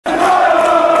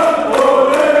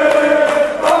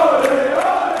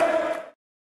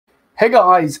Hey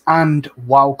guys, and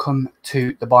welcome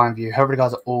to the Bayern View. Hope you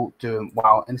guys are all doing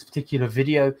well. In this particular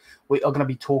video, we are going to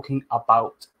be talking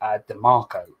about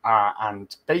Dimarco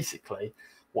and basically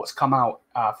what's come out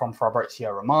from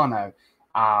Fabrizio Romano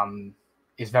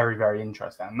is very, very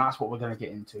interesting, and that's what we're going to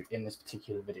get into in this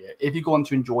particular video. If you go on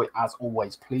to enjoy, as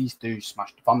always, please do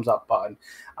smash the thumbs up button.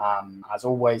 As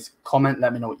always, comment,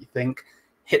 let me know what you think.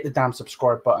 Hit the damn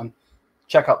subscribe button.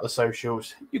 Check out the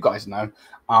socials. You guys know,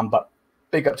 but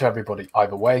big up to everybody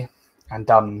either way,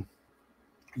 and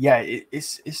yeah,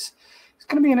 it's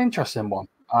going to be an interesting one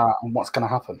on what's going to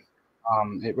happen.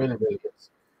 It really is.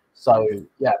 So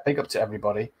yeah, big up to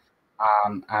everybody,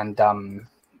 and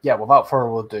yeah, without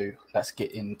further ado, let's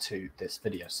get into this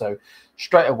video. So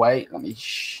straight away, let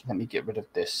me get rid of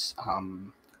this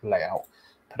layout,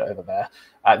 put it over there.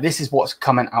 This is what's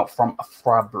coming out from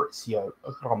Fabrizio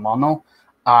Romano.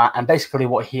 And basically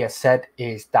what he has said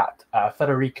is that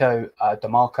Federico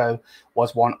Dimarco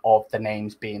was one of the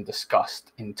names being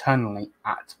discussed internally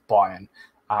at Bayern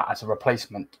as a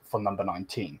replacement for number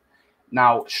 19.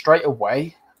 Now, straight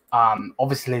away,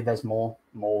 obviously there's more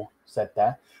said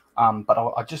there, but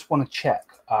I just want to check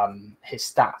his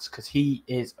stats because he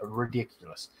is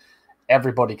ridiculous.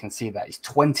 Everybody can see that. He's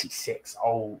 26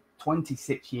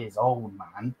 years old,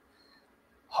 man.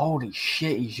 Holy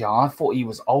shit, he's young. I thought he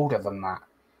was older than that.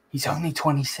 He's only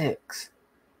 26.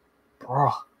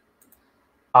 Bruh.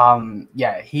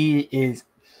 Yeah, he is,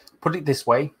 put it this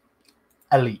way,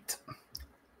 elite.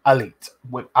 Elite,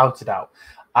 without a doubt.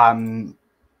 And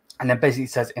then basically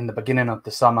it says, in the beginning of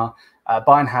the summer,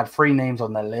 Bayern had 3 names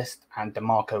on their list, and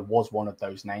Dimarco was one of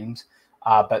those names.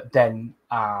 But then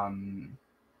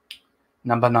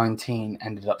number 19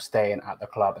 ended up staying at the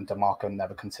club, and Dimarco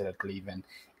never considered leaving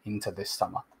into this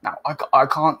summer. Now, I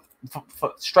can't,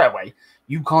 straight away,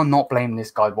 you can't not blame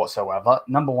this guy whatsoever.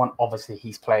 Number one, obviously,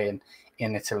 he's playing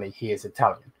in Italy. He is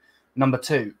Italian. Number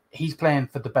two, he's playing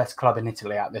for the best club in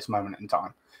Italy at this moment in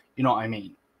time. You know what I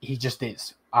mean? He just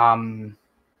is. Now,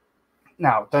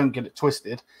 don't get it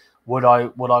twisted. Would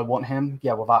I want him?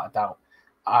 Yeah, without a doubt.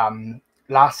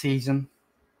 Last season,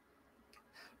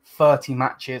 30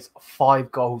 matches,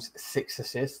 5 goals, 6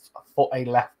 assists for a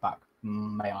left back,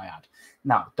 may I add.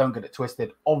 Now, don't get it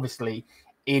twisted. Obviously,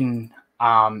 in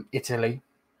Italy,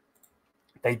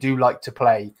 they do like to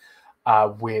play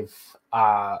with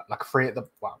like a 3 at the,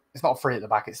 well, it's not a 3 at the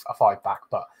back, it's a 5 back,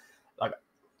 but like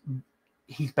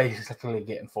he's basically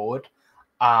getting forward.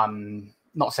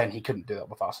 Not saying he couldn't do that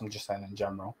with us, I'm just saying in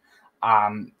general.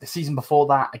 The season before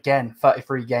that, again,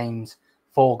 33 games,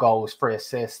 4 goals, 3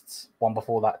 assists. One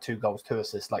before that, 2 goals, 2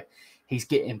 assists. Like, he's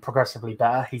getting progressively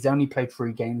better. He's only played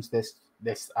 3 games this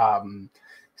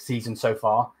season so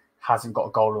far. Hasn't got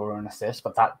a goal or an assist,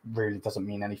 but that really doesn't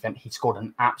mean anything. He scored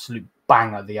an absolute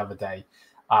banger the other day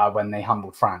when they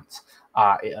humbled France.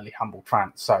 Italy humbled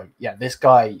France. So yeah, this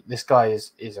guy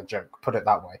is a joke. Put it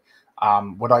that way.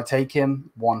 Would I take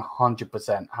him?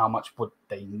 100%. How much would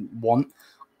they want?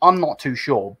 I'm not too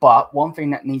sure. But one thing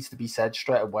that needs to be said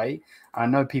straight away, and I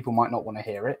know people might not want to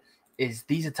hear it, is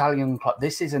these Italian clubs.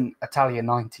 This isn't Italia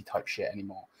 90 type shit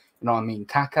anymore. You know what I mean?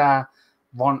 Kaká,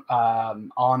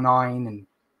 R9, and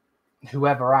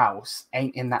whoever else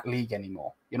ain't in that league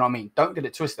anymore. You know what I mean? Don't get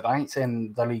it twisted. I ain't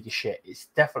saying the league is shit. It's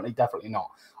definitely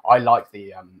not. I like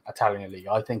the Italian league.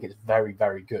 I think it's very,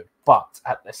 very good. But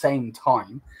at the same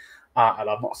time, and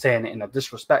I'm not saying it in a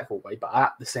disrespectful way, but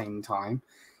at the same time,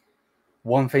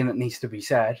 one thing that needs to be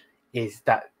said is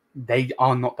that they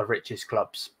are not the richest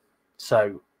clubs.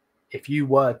 So if you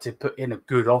were to put in a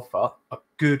good offer,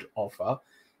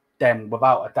 then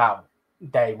without a doubt,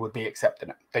 they would be accepting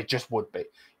it. They just would be.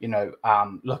 You know,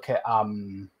 look at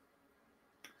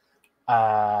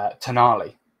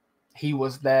Tonali. He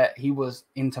was there. He was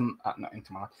not Inter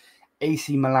Milan,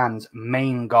 AC Milan's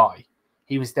main guy.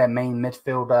 He was their main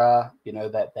midfielder. You know,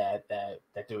 that they're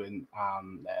doing.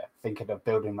 They're thinking of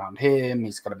building around him.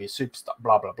 He's going to be a superstar.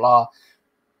 Blah blah blah.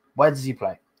 Where does he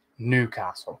play?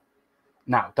 Newcastle.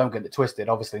 Now, don't get it twisted.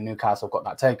 Obviously, Newcastle got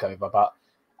that takeover, but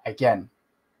again,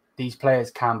 these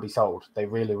players can be sold. They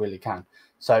really, really can.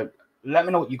 So let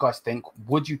me know what you guys think.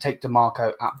 Would you take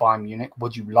Dimarco at Bayern Munich?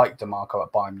 Would you like Dimarco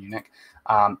at Bayern Munich?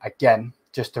 Again,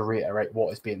 just to reiterate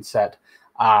what is being said,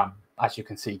 as you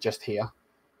can see just here,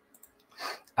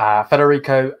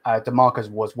 Federico Dimarco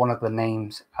was one of the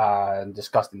names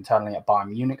discussed internally at Bayern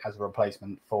Munich as a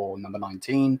replacement for number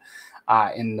 19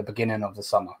 in the beginning of the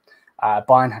summer.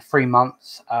 Bayern had 3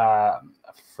 months, had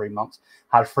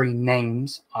 3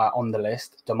 names on the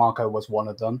list. Dimarco was one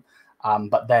of them,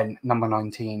 but then number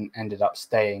 19 ended up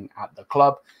staying at the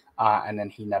club. and then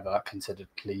he never considered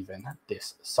leaving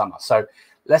this summer. So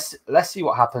let's see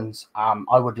what happens.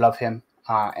 I would love him,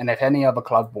 and if any other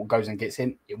club goes and gets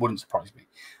in, it wouldn't surprise me.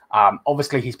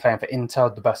 Obviously, he's playing for Inter,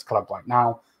 the best club right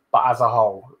now. But as a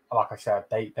whole, like I said,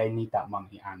 they need that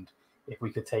money, and if we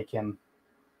could take him,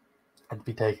 I'd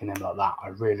be taking him like that. I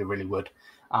really, really would.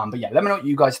 But yeah, let me know what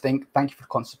you guys think. Thank you for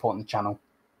constant supporting the channel.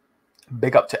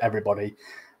 Big up to everybody.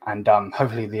 And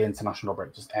hopefully the international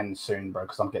break just ends soon, bro,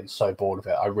 because I'm getting so bored of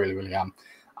it. I really, really am.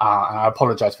 And I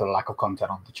apologize for the lack of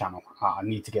content on the channel. I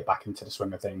need to get back into the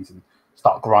swing of things and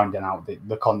start grinding out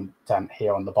the content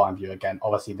here on the Bayern View again.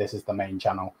 Obviously, this is the main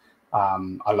channel.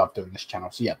 I love doing this channel.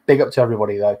 So yeah, big up to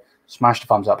everybody, though. Smash the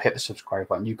thumbs up, hit the subscribe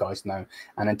button. You guys know.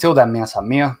 And until then, mia san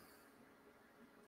mia.